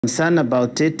concern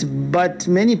about it, but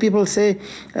many people say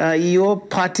your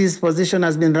party's position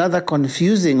has been rather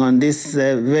confusing on this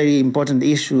very important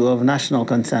issue of national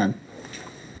concern.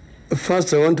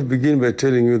 First, I want to begin by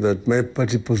telling you that my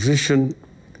party position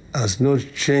has not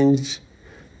changed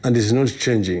and is not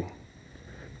changing.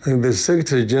 I think the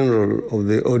Secretary General of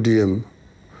the ODM,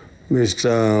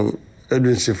 Mr.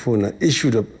 Edwin Sifuna,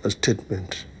 issued a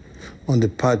statement on the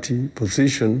party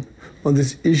position on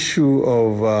this issue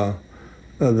of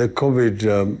the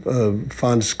COVID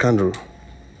fund scandal.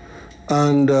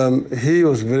 And he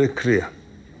was very clear.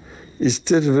 He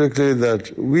stated very clearly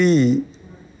that we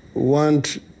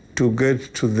want to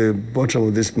get to the bottom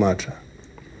of this matter.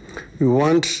 We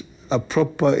want a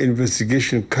proper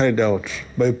investigation carried out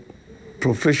by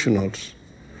professionals.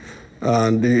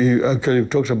 And he actually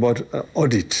talked about an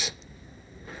audit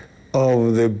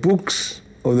of the books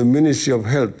of the Ministry of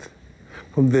Health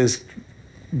from this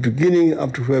beginning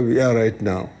up to where we are right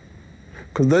now.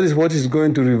 Because that is what is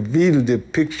going to reveal the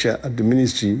picture at the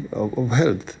Ministry of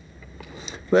Health.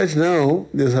 Right now,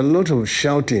 there's a lot of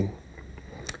shouting,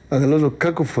 and a lot of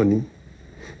cacophony,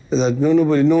 that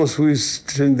nobody knows who is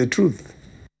telling the truth.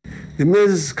 The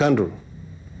Maize scandal,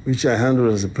 which I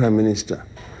handled as the Prime Minister,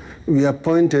 we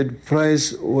appointed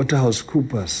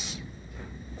PricewaterhouseCoopers,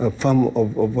 a firm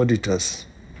of auditors,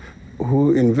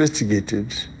 who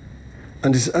investigated.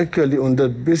 And it's actually on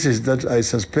that basis that I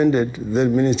suspended the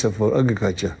Minister for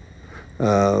Agriculture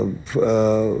to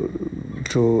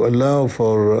allow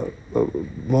for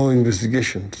more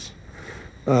investigations.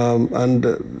 And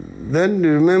then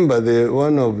you remember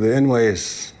one of the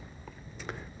NYS,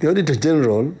 the Auditor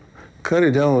General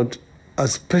carried out a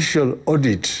special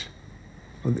audit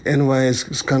of the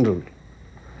NYS scandal.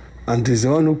 And he's the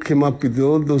one who came up with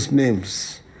all those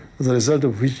names, as a result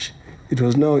of which it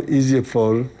was now easier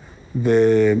for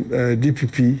the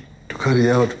DPP to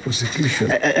carry out prosecution.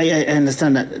 I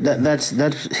understand that's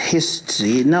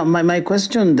history. Now, my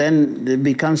question then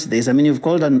becomes this. I mean, you've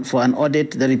called for an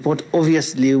audit. The report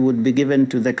obviously would be given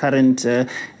to the current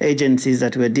agencies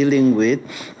that we're dealing with.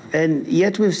 And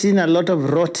yet we've seen a lot of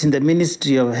rot in the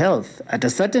Ministry of Health. At a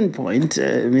certain point,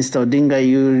 Mr. Odinga,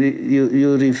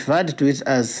 you referred to it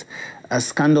as a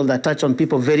scandal that touched on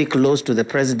people very close to the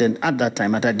president at that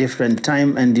time, at a different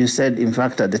time, and you said, in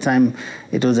fact, at the time,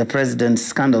 it was a president's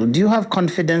scandal. Do you have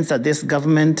confidence that this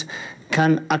government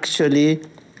can actually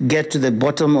get to the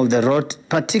bottom of the rot,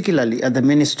 particularly at the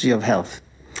Ministry of Health?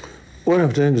 What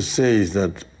I'm trying to say is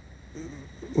that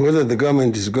whether the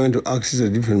government is going to act is a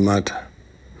different matter.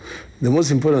 The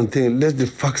most important thing, let the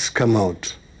facts come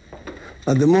out.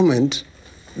 At the moment,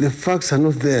 the facts are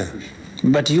not there.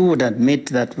 But you would admit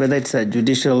that whether it's a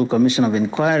judicial commission of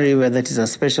inquiry, whether it is a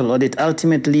special audit,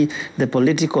 ultimately the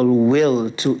political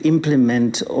will to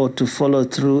implement or to follow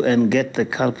through and get the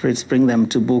culprits, bring them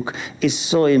to book, is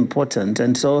so important.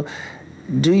 And so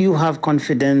do you have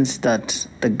confidence that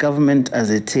the government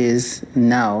as it is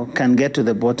now can get to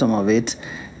the bottom of it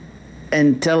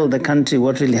and tell the country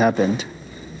what really happened?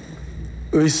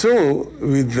 We saw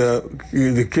with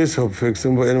the case of, for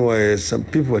example, NYS, some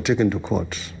people were taken to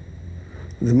court.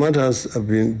 The matters have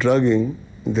been dragging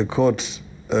in the courts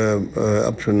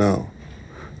up to now.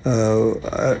 I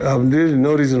have really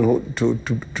no reason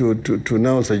to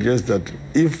now suggest that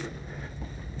if,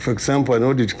 for example, an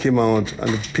audit came out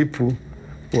and people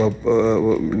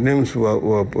names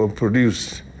were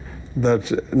produced,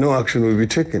 that no action will be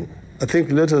taken. I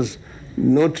think let us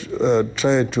not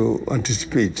try to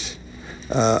anticipate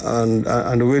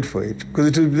and wait for it, because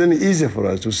it will be then easier for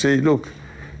us to say, look,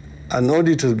 an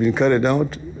audit has been carried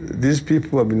out, these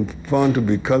people have been found to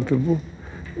be culpable,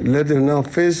 let them now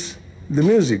face the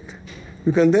music.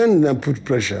 We can then put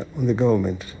pressure on the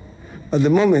government. At the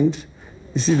moment,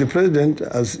 you see, the president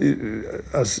has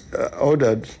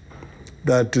ordered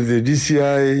that the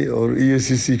DCI or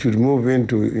EACC should move in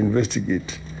to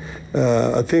investigate.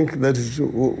 I think that is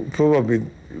probably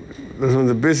on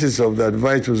the basis of the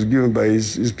advice was given by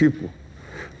his people.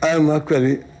 I am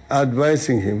actually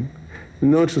advising him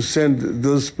not to send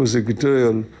those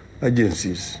prosecutorial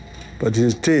agencies, but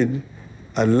instead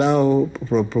allow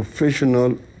for a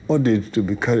professional audit to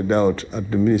be carried out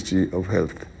at the Ministry of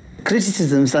Health.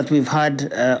 Criticisms that we've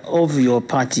had of your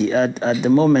party at the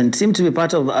moment seem to be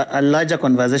part of a larger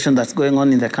conversation that's going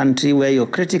on in the country, where your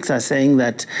critics are saying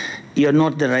that you're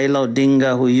not the Raila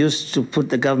Odinga who used to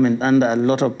put the government under a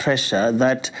lot of pressure,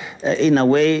 that in a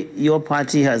way your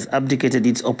party has abdicated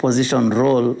its opposition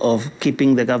role of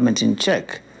keeping the government in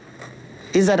check.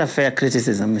 Is that a fair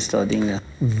criticism, Mr. Odinga?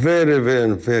 Very, very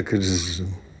unfair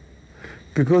criticism.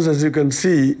 Because as you can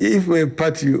see, if a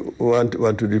party want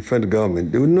to defend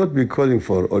government, they would not be calling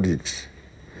for audits,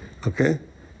 okay?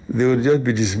 they would just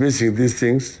be dismissing these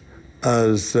things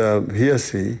as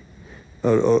hearsay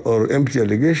or empty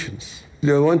allegations.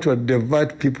 They want to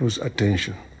divert people's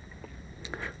attention.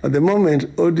 At the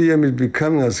moment, ODM is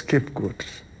becoming a scapegoat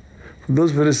for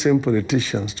those very same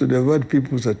politicians to divert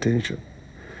people's attention.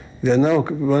 They are now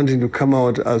wanting to come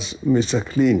out as Mr.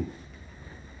 Clean,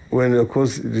 when, of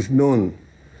course, it is known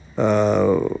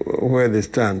where they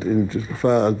stand as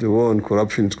far as the war on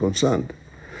corruption is concerned.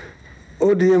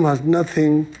 ODM has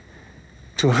nothing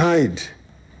to hide,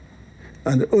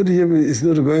 and ODM is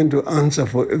not going to answer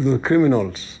for the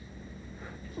criminals.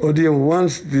 ODM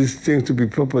wants these things to be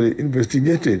properly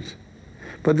investigated.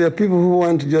 But there are people who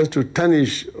want just to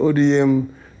tarnish ODM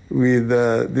with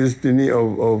this thing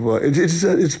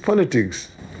it's politics.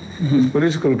 It's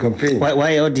political campaign. Why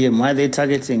ODM? Why are they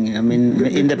targeting? I mean,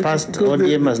 in the past,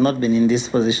 ODM has not been in this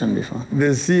position before.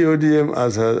 They see ODM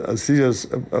as a serious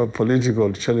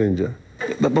political challenger.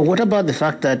 But what about the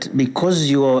fact that because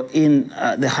you're in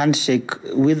the handshake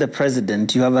with the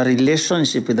president, you have a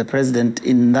relationship with the president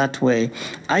in that way,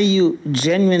 are you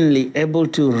genuinely able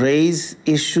to raise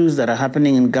issues that are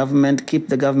happening in government, keep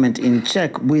the government in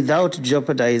check without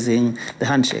jeopardizing the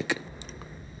handshake?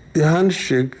 The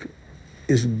handshake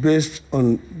is based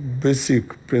on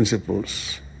basic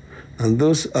principles, and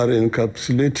those are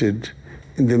encapsulated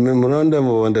in the Memorandum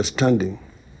of Understanding,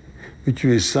 which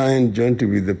we signed jointly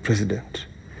with the president.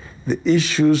 The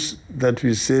issues that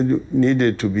we said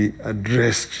needed to be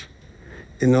addressed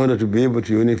in order to be able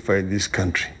to unify this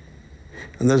country.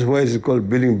 And that's why it's called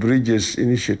Building Bridges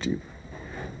Initiative.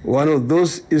 One of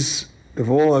those is the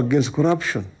war against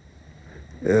corruption.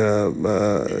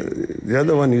 The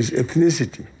other one is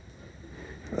ethnicity.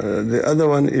 The other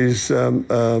one is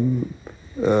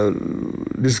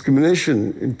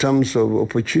discrimination in terms of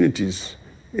opportunities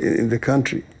in the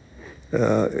country.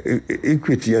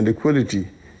 Equity and equality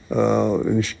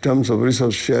in terms of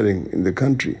resource sharing in the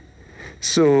country.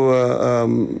 So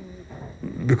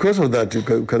because of that,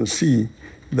 you can see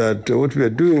that what we are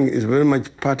doing is very much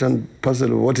part and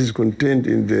parcel of what is contained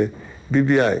in the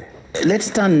BBI. Let's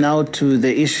turn now to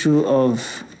the issue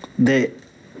of the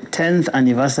 10th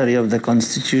anniversary of the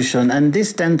Constitution. And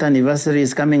this 10th anniversary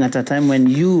is coming at a time when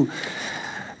you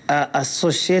are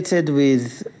associated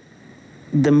with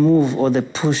the move or the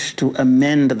push to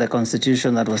amend the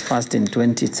Constitution that was passed in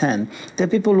 2010. There are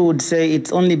people who would say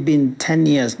it's only been 10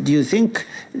 years. Do you think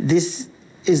this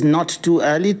is not too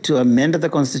early to amend the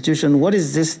Constitution? What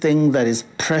is this thing that is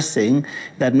pressing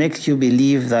that makes you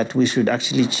believe that we should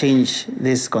actually change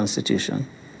this Constitution?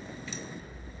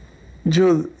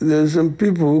 Joe, there are some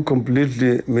people who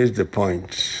completely miss the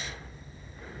point.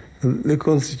 The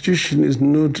Constitution is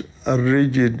not a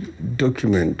rigid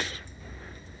document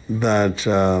that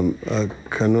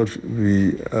cannot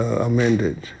be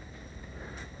amended.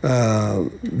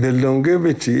 The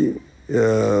longevity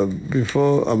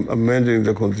before amending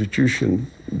the Constitution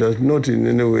does not in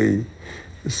any way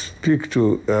speak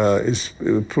to its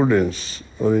prudence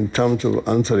or in terms of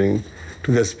answering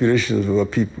to the aspirations of our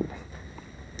people.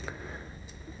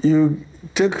 You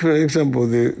take, for example,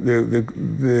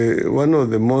 the one of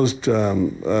the most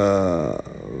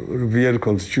revered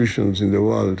constitutions in the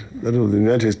world, that of the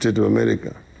United States of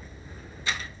America.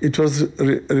 It was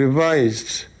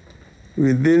revised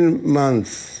within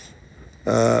months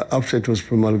after it was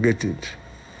promulgated.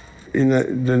 The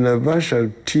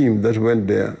Naivasha team that went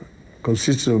there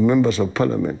consisted of members of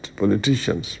parliament,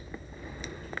 politicians.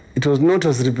 It was not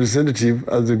as representative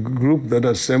as the group that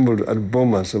assembled at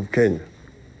Bomas of Kenya.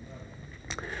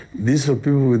 These were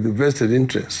people with vested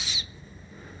interests.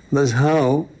 That's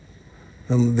how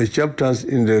the chapters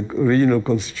in the original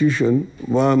constitution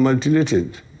were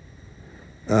mutilated.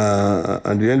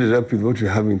 And we ended up with what we're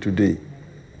having today.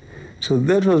 So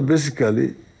that was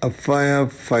basically a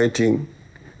firefighting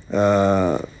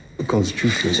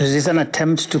constitution. So is this an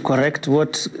attempt to correct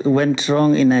what went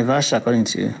wrong in Naivasha, according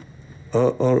to you?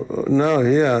 Now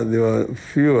here there were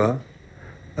fewer,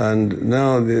 and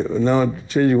now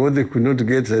changing what they could not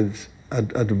get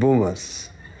at Bomas.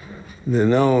 They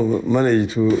now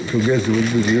manage to get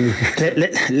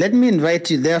Let me invite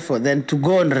you, therefore, then to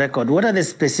go on record. What are the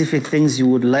specific things you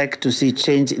would like to see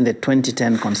change in the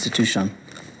 2010 Constitution?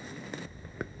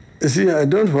 You see, I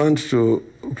don't want to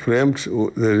preempt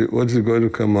what is going to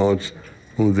come out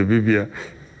from the BBI,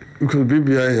 because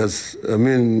BBI has,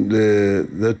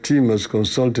 the team has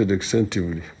consulted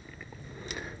extensively.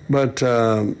 But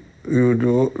we would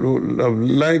have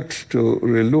liked to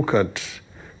relook at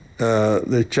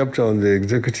the chapter on the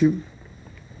executive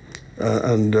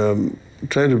and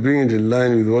try to bring it in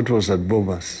line with what was at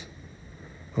Bomas.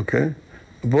 Okay?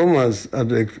 Bomas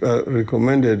had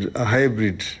recommended a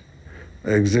hybrid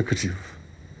executive,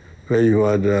 where you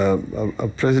had a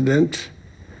president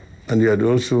and you had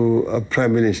also a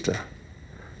prime minister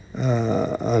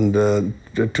and the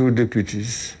two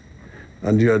deputies.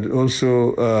 And you had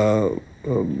also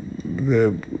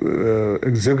the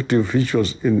executive which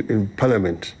was in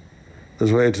parliament.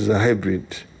 That's why it is a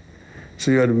hybrid.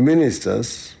 So you had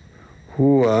ministers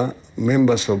who were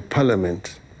members of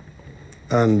parliament,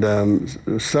 and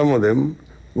some of them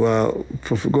were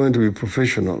going to be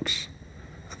professionals.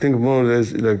 I think more or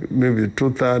less like maybe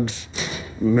 2/3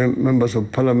 members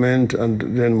of parliament and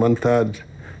then 1/3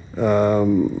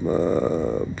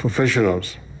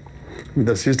 professionals with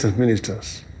assistant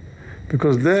ministers.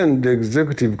 Because then the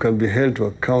executive can be held to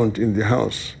account in the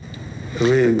House.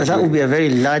 But that would be a very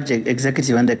large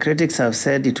executive, and the critics have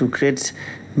said it will create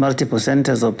multiple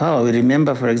centers of power. We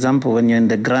remember, for example, when you're in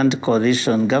the Grand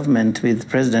Coalition government with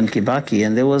President Kibaki,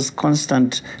 and there was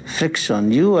constant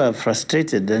friction. You were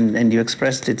frustrated, and you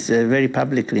expressed it very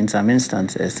publicly in some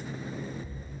instances.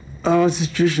 Our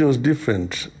situation was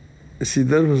different. See,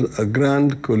 that was a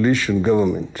Grand Coalition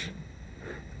government.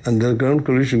 And the Grand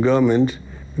Coalition government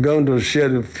was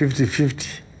shared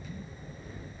 50-50.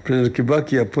 President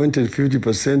Kibaki appointed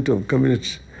 50% of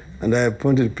cabinet, and I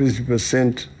appointed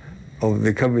 50% of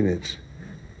the cabinet.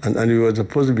 And we were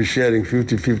supposed to be sharing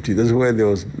 50-50. That's why there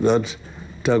was that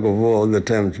tug of war all the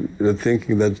time,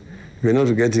 thinking that we're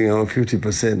not getting our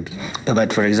 50%.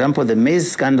 But for example, the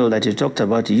maize scandal that you talked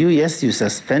about, you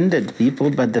suspended people,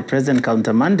 but the president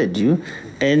countermanded you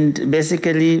and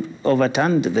basically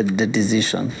overturned the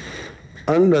decision.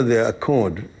 Under the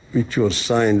accord which was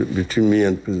signed between me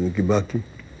and President Kibaki,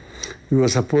 we were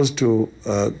supposed to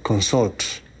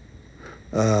consult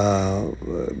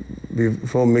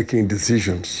before making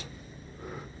decisions.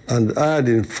 And I had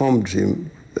informed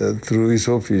him through his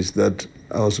office that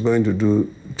I was going to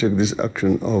take this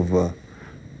action of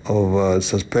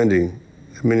suspending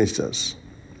ministers.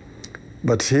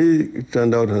 But he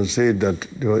turned out and said that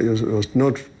he was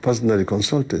not personally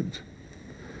consulted.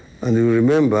 And you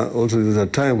remember also there was a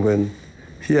time when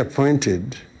he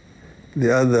appointed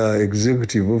the other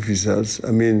executive officers,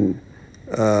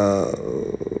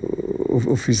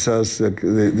 officers like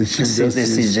the Chief Justice.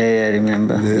 The CJ, I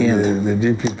remember. The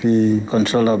DPP.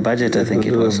 Controller of budget, I think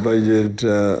it was. Budget,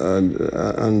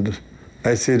 and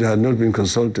I said I had not been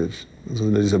consulted. So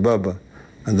there is a Baba.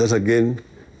 And that again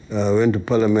went to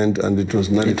Parliament and it was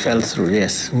not. It fell through,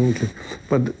 yes. Okay.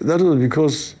 But that was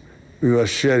because we were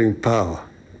sharing power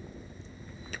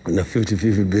on a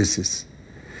 50-50 basis.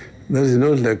 That is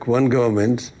not like one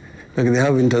government like they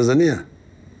have in Tanzania.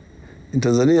 In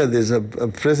Tanzania, there's a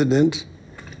president,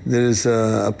 there is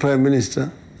a prime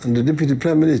minister, and a deputy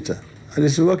prime minister, and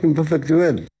it's working perfectly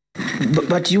well.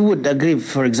 But you would agree,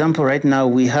 for example, right now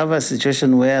we have a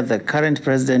situation where the current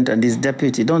president and his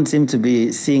deputy don't seem to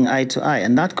be seeing eye to eye,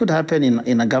 and that could happen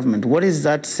in a government. What is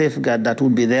that safeguard that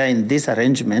would be there in this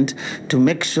arrangement to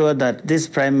make sure that this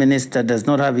prime minister does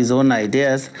not have his own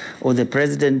ideas or the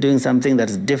president doing something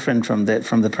that's different from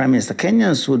the prime minister?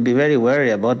 Kenyans would be very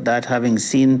wary about that, having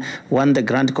seen, one, the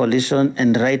Grand Coalition,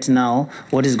 and right now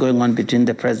what is going on between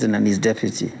the president and his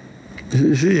deputy.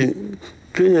 You see,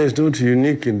 Kenya is not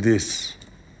unique in this.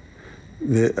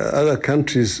 The other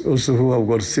countries also who have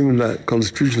got similar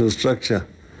constitutional structure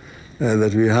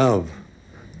that we have,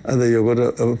 either you've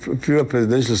got a pure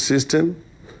presidential system,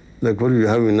 like what we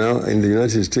have now in the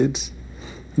United States.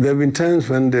 There have been times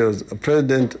when there was a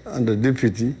president and a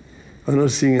deputy who are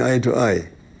not seeing eye to eye,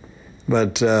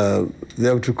 but they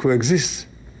have to coexist.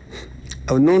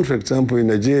 I've known, for example, in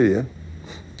Nigeria,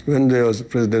 when there was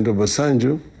President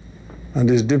Obasanjo, and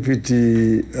his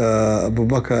deputy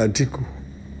Abubakar Atiku,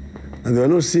 and they were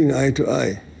not seeing eye to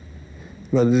eye,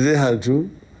 but they had to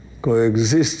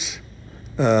coexist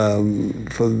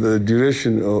for the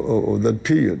duration of that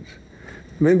period.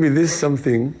 Maybe this is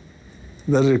something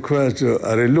that requires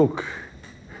a relook,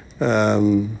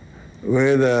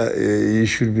 whether you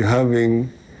should be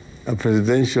having a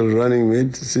presidential running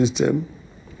mate system,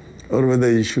 or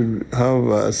whether you should have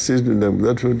a system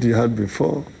that's what you had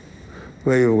before,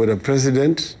 where you got a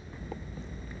president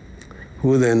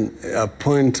who then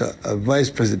appoint a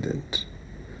vice president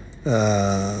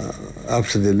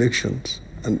after the elections.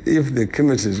 And if the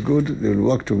chemistry is good, they will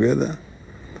work together.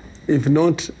 If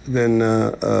not, then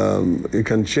you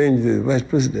can change the vice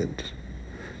president.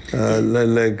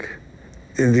 Like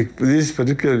in this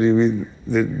particularly with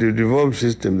the devolved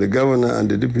system, the governor and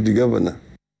the deputy governor.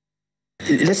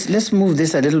 Let's move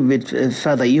this a little bit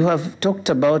further. You have talked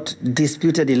about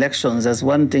disputed elections as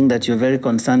one thing that you're very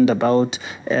concerned about.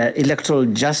 Electoral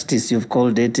justice, you've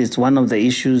called it. It's one of the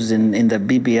issues in the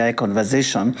BBI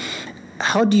conversation.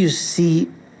 How do you see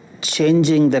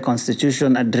changing the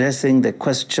constitution, addressing the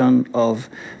question of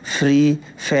free,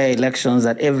 fair elections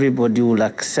that everybody will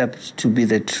accept to be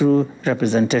the true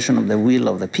representation of the will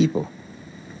of the people?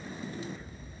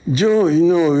 Joe,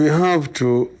 we have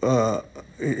to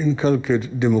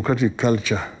inculcate democratic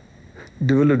culture,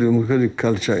 develop democratic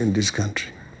culture in this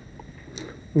country,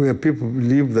 where people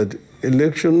believe that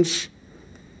elections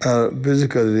are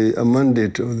basically a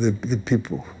mandate of the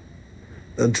people,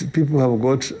 that people have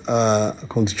got a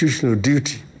constitutional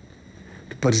duty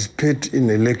to participate in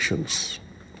elections.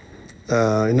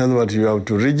 In other words, you have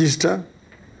to register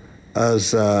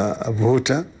as a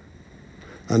voter,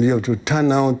 and you have to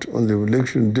turn out on the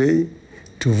election day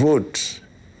to vote.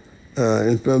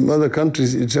 In other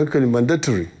countries, it's actually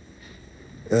mandatory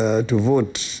to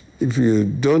vote. If you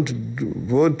don't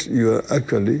vote, you are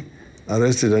actually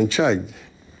arrested and charged.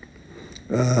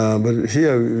 But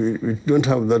here, we don't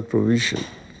have that provision.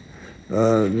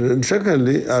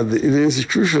 Secondly, the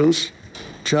institutions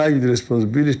charge the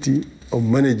responsibility of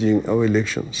managing our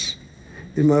elections.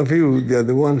 In my view, they are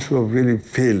the ones who have really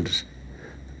failed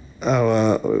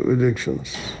our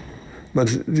elections. But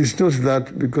it's not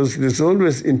that, because there's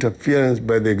always interference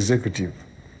by the executive.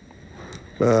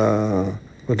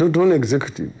 But not only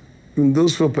executive, even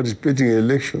those who are participating in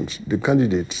elections, the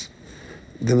candidates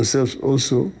themselves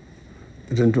also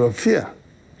tend to interfere,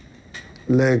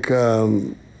 like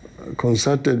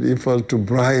concerted effort to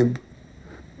bribe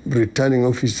returning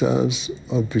officers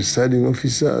or presiding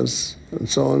officers and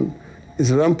so on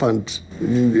is rampant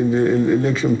in the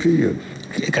election period.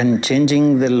 Can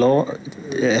changing the law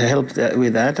help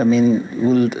with that? I mean,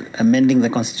 will amending the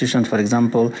constitution, for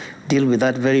example, deal with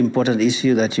that very important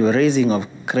issue that you are raising of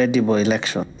credible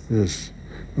election? Yes,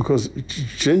 because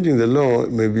changing the law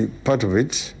may be part of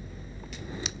it,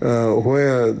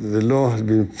 where the law has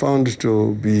been found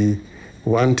to be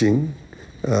wanting.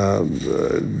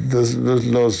 Those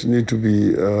laws need to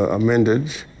be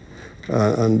amended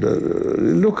and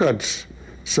look at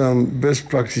some best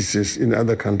practices in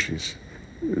other countries,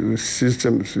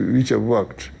 systems which have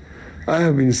worked. I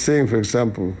have been saying, for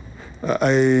example,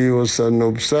 I was an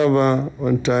observer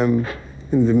one time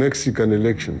in the Mexican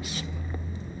elections,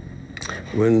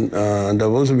 and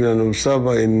I've also been an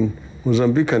observer in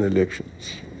Mozambican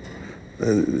elections.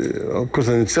 And of course,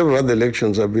 in several other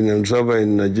elections, I've been an observer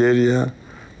in Nigeria,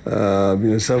 I've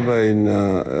been an observer in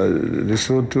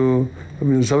Lesotho, I've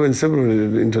been an observer in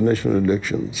several international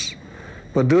elections.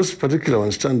 But those particular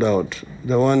ones stand out,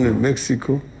 the one in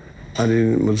Mexico and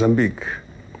in Mozambique.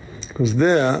 Because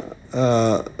there,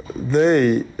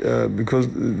 because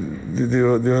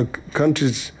there are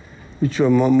countries which were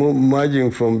merging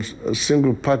from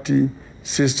single-party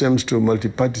systems to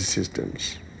multi-party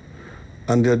systems.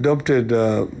 And they adopted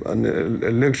an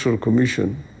electoral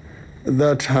commission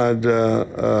that had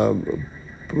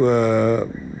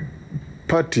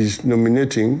parties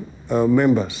nominating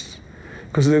members.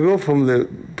 Because they go from the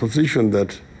position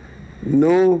that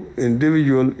no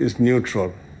individual is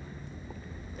neutral.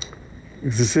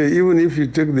 If they say, even if you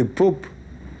take the Pope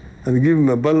and give him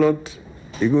a ballot,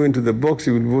 you go into the box,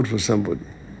 he will vote for somebody.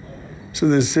 So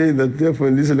they say that, therefore,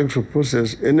 in this electoral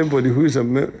process, anybody who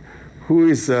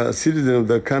is a citizen of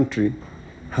the country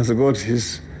has got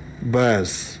his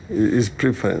bias, his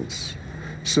preference.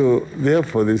 So,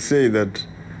 therefore, they say that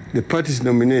the parties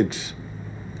nominate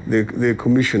the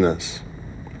commissioners.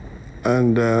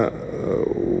 And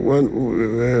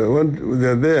when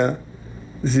they're there,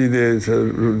 you see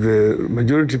the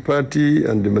majority party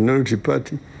and the minority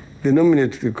party, they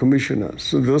nominate the commissioners.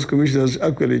 So those commissioners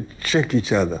actually check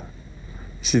each other.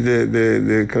 See,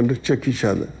 they kind of check each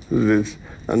other.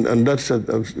 And that's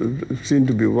seemed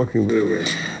to be working very well.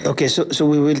 Okay, so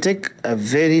we will take a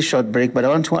very short break, but I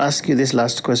want to ask you this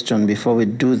last question before we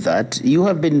do that. You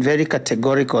have been very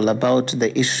categorical about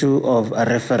the issue of a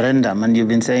referendum, and you've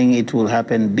been saying it will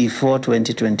happen before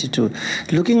 2022.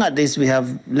 Looking at this, we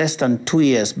have less than 2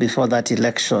 years before that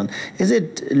election. Is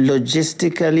it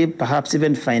logistically, perhaps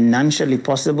even financially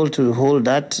possible to hold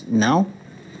that now?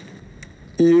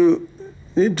 You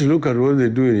need to look at what they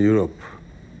do in Europe.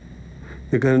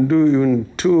 They can do even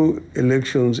 2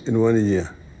 elections in 1 year.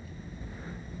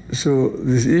 So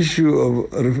this issue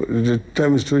of the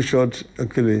time is too short,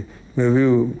 actually, my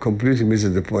view completely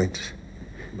misses the point.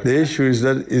 The issue is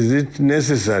that, is it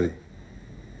necessary?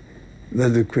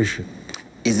 That's the question.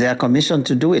 Is there a commission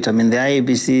to do it? I mean, the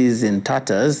IEBC is in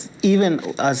tatters. Even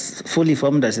as fully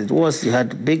formed as it was, you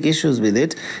had big issues with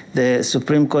it. The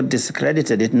Supreme Court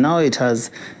discredited it. Now it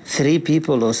has 3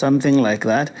 people or something like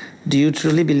that. Do you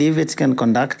truly believe it can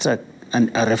conduct a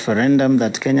referendum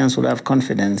that Kenyans will have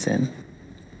confidence in?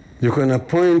 You can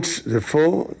appoint the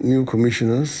 4 new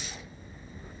commissioners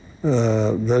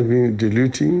that being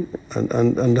diluting,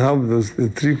 and have the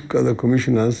 3 other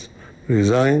commissioners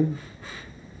resign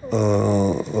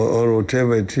or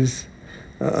whatever it is,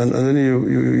 and then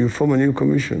you form a new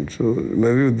commission. So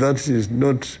my view, that is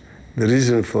not the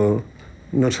reason for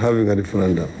not having a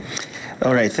referendum.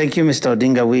 All right, thank you, Mr.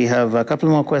 Odinga. We have a couple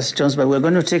more questions, but we're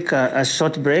going to take a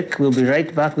short break. We'll be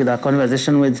right back with our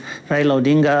conversation with Raila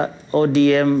Odinga,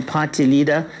 ODM party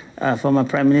leader, former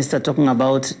Prime Minister, talking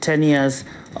about 10 years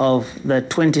of the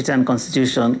 2010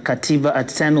 Constitution. Katiba at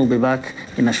 10. We'll be back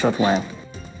in a short while.